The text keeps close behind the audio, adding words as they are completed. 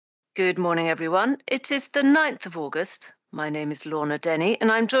Good morning, everyone. It is the 9th of August. My name is Lorna Denny,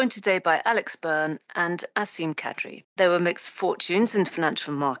 and I'm joined today by Alex Byrne and Asim Kadri. There were mixed fortunes in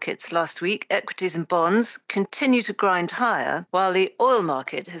financial markets last week. Equities and bonds continue to grind higher, while the oil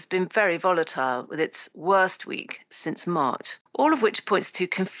market has been very volatile with its worst week since March, all of which points to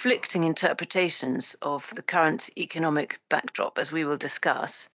conflicting interpretations of the current economic backdrop, as we will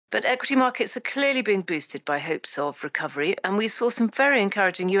discuss. But equity markets are clearly being boosted by hopes of recovery, and we saw some very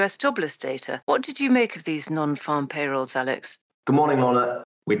encouraging US jobless data. What did you make of these non-farm payrolls, Alex? Good morning, Lorna.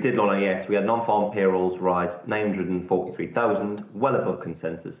 We did, Lorna, yes. We had non-farm payrolls rise 943,000, well above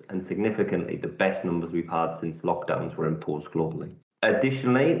consensus, and significantly the best numbers we've had since lockdowns were imposed globally.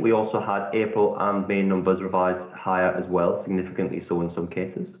 Additionally, we also had April and May numbers revised higher as well, significantly so in some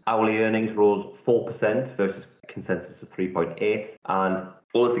cases. Hourly earnings rose 4% versus consensus of 3.8%, and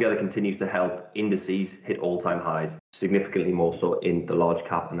all this together continues to help indices hit all-time highs, significantly more so in the large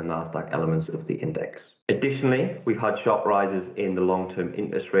cap and the Nasdaq elements of the index. Additionally, we've had sharp rises in the long-term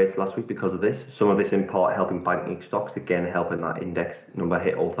interest rates last week because of this. Some of this in part helping banking stocks, again helping that index number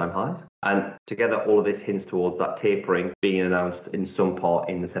hit all-time highs. And together, all of this hints towards that tapering being announced in some part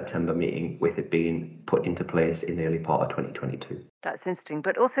in the September meeting, with it being put into place in the early part of 2022. That's interesting.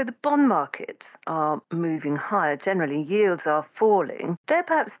 But also the bond markets are moving higher. Generally, yields are falling. They're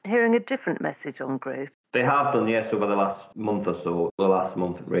perhaps hearing a different message on growth. They have done, yes, over the last month or so. The last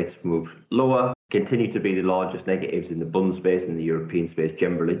month, rates have moved lower, continue to be the largest negatives in the bond space and the European space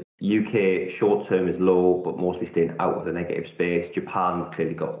generally. UK short term is low, but mostly staying out of the negative space. Japan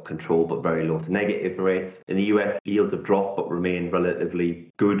clearly got control, but very low to negative rates. In the US, yields have dropped, but remain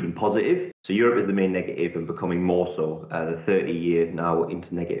relatively good and positive. So Europe is the main negative and becoming more so. The 30-year now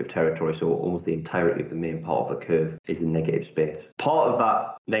into negative territory, so almost the entirety of the main part of the curve is in negative space. Part of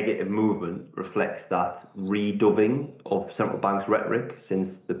that negative movement reflects that redoving of central banks' rhetoric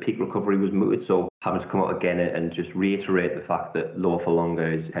since the peak recovery was mooted. So having to come out again and just reiterate the fact that lower for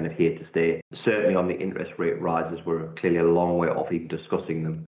longer is kind of here to stay. Certainly on the interest rate rises, we're clearly a long way off even discussing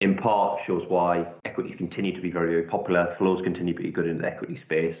them. In part shows why equities continue to be very, very popular. Flows continue to be good in the equity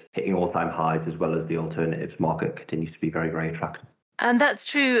space, hitting all-time highs, as well as the alternatives market continues to be very, very attractive. And that's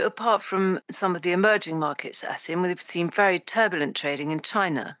true apart from some of the emerging markets, Asim. We've seen very turbulent trading in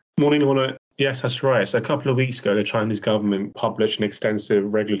China. Morning, Lorna. Yes, that's right. So a couple of weeks ago, the Chinese government published an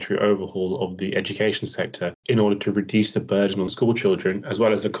extensive regulatory overhaul of the education sector in order to reduce the burden on school children, as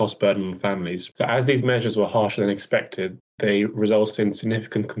well as the cost burden on families. So as these measures were harsher than expected, they resulted in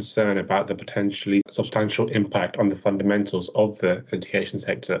significant concern about the potentially substantial impact on the fundamentals of the education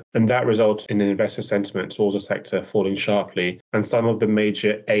sector. And that resulted in investor sentiment towards the sector falling sharply, and some of the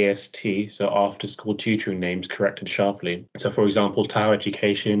major AST, so after school tutoring names, corrected sharply. So for example, Tao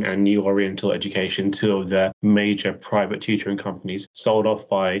Education and New Oriental Education, two of the major private tutoring companies, sold off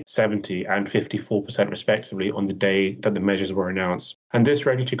by 70 and 54% respectively on the day that the measures were announced. And this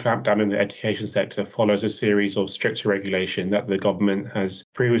regulatory clampdown in the education sector follows a series of stricter regulations that the government has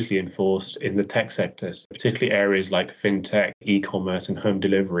previously enforced in the tech sectors, particularly areas like fintech, e-commerce and home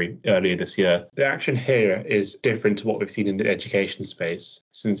delivery earlier this year. The action here is different to what we've seen in the education space,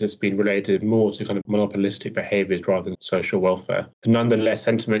 since it's been related more to kind of monopolistic behaviours rather than social welfare. Nonetheless,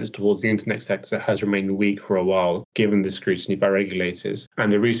 sentiment towards the internet sector has remained weak for a while, given the scrutiny by regulators.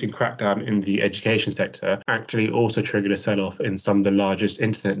 And the recent crackdown in the education sector actually also triggered a sell-off in some of the largest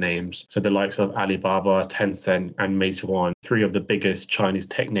internet names. So the likes of Alibaba, Tencent and Meituan, three of the biggest Chinese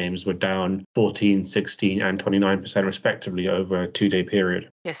tech names, were down 14, 16 and 29% respectively over a 2-day period.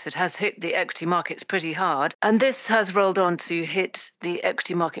 Yes, it has hit the equity markets pretty hard. And this has rolled on to hit the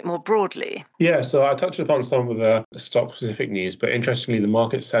equity market more broadly. Yeah, so I touched upon some of the stock-specific news, but interestingly, the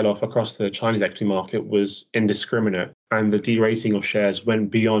market sell-off across the Chinese equity market was indiscriminate, and the derating of shares went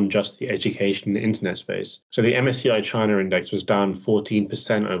beyond just the education and internet space. So the MSCI China index was down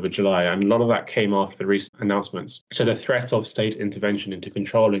 14% over July, and a lot of that came after the recent announcements. So the threat of state intervention into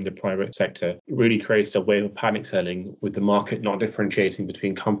controlling the private sector really created a wave of panic selling, with the market not differentiating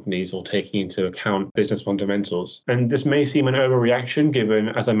between companies or taking into account business fundamentals. And this may seem an overreaction, given,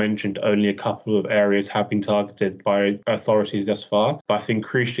 as I mentioned, only a couple of areas have been targeted by authorities thus far. But I think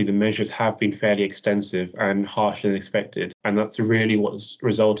crucially, the measures have been fairly extensive and harsher than expected. And that's really what's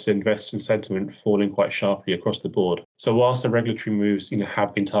resulted in investor sentiment falling quite sharply across the board. So whilst the regulatory moves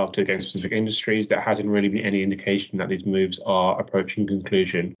have been targeted against specific industries, there hasn't really been any indication that these moves are approaching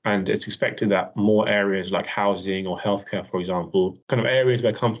conclusion. And it's expected that more areas like housing or healthcare, for example, kind of areas areas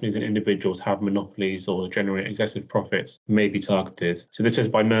where companies and individuals have monopolies or generate excessive profits may be targeted. So this is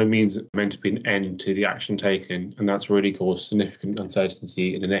by no means meant to be an end to the action taken, and that's really caused significant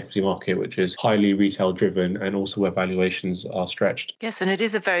uncertainty in an equity market which is highly retail driven and also where valuations are stretched. Yes, and it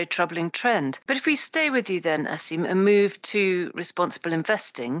is a very troubling trend. But if we stay with you then, Asim, and move to responsible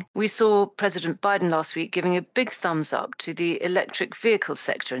investing, we saw President Biden last week giving a big thumbs up to the electric vehicle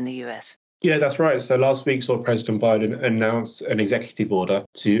sector in the US. Yeah, that's right. So last week saw President Biden announce an executive order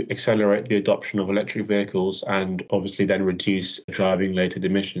to accelerate the adoption of electric vehicles and obviously then reduce driving-related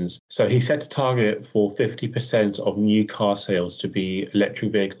emissions. So he set a target for 50% of new car sales to be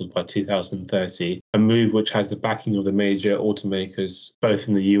electric vehicles by 2030, a move which has the backing of the major automakers, both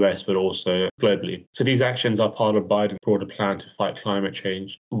in the US but also globally. So these actions are part of Biden's broader plan to fight climate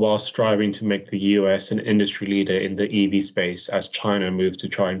change, while striving to make the US an industry leader in the EV space as China moves to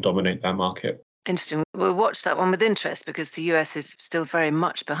try and dominate that market. Interesting. We'll watch that one with interest because the US is still very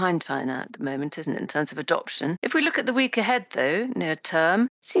much behind China at the moment, isn't it, in terms of adoption. If we look at the week ahead, though, near term,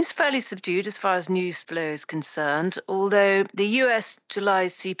 seems fairly subdued as far as news flow is concerned, although the US July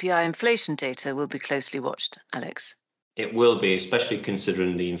CPI inflation data will be closely watched. Alex? It will be, especially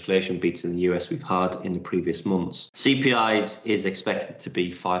considering the inflation beats in the US we've had in the previous months. CPI is expected to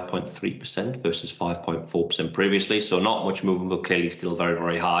be 5.3% versus 5.4% previously, so not much movement, but clearly still very,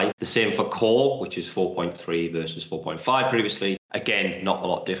 very high. The same for core, which is 4.3 versus 4.5 previously. Again, not a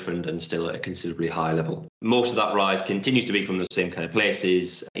lot different and still at a considerably high level. Most of that rise continues to be from the same kind of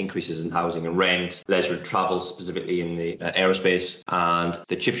places, increases in housing and rent, leisure and travel, specifically in the aerospace. And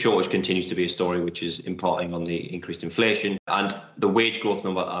the chip shortage continues to be a story which is imparting on the increased inflation. And the wage growth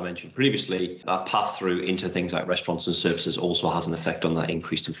number that I mentioned previously, that pass through into things like restaurants and services also has an effect on that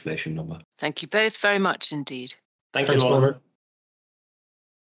increased inflation number. Thank you both very much indeed. Thanks, Lorna.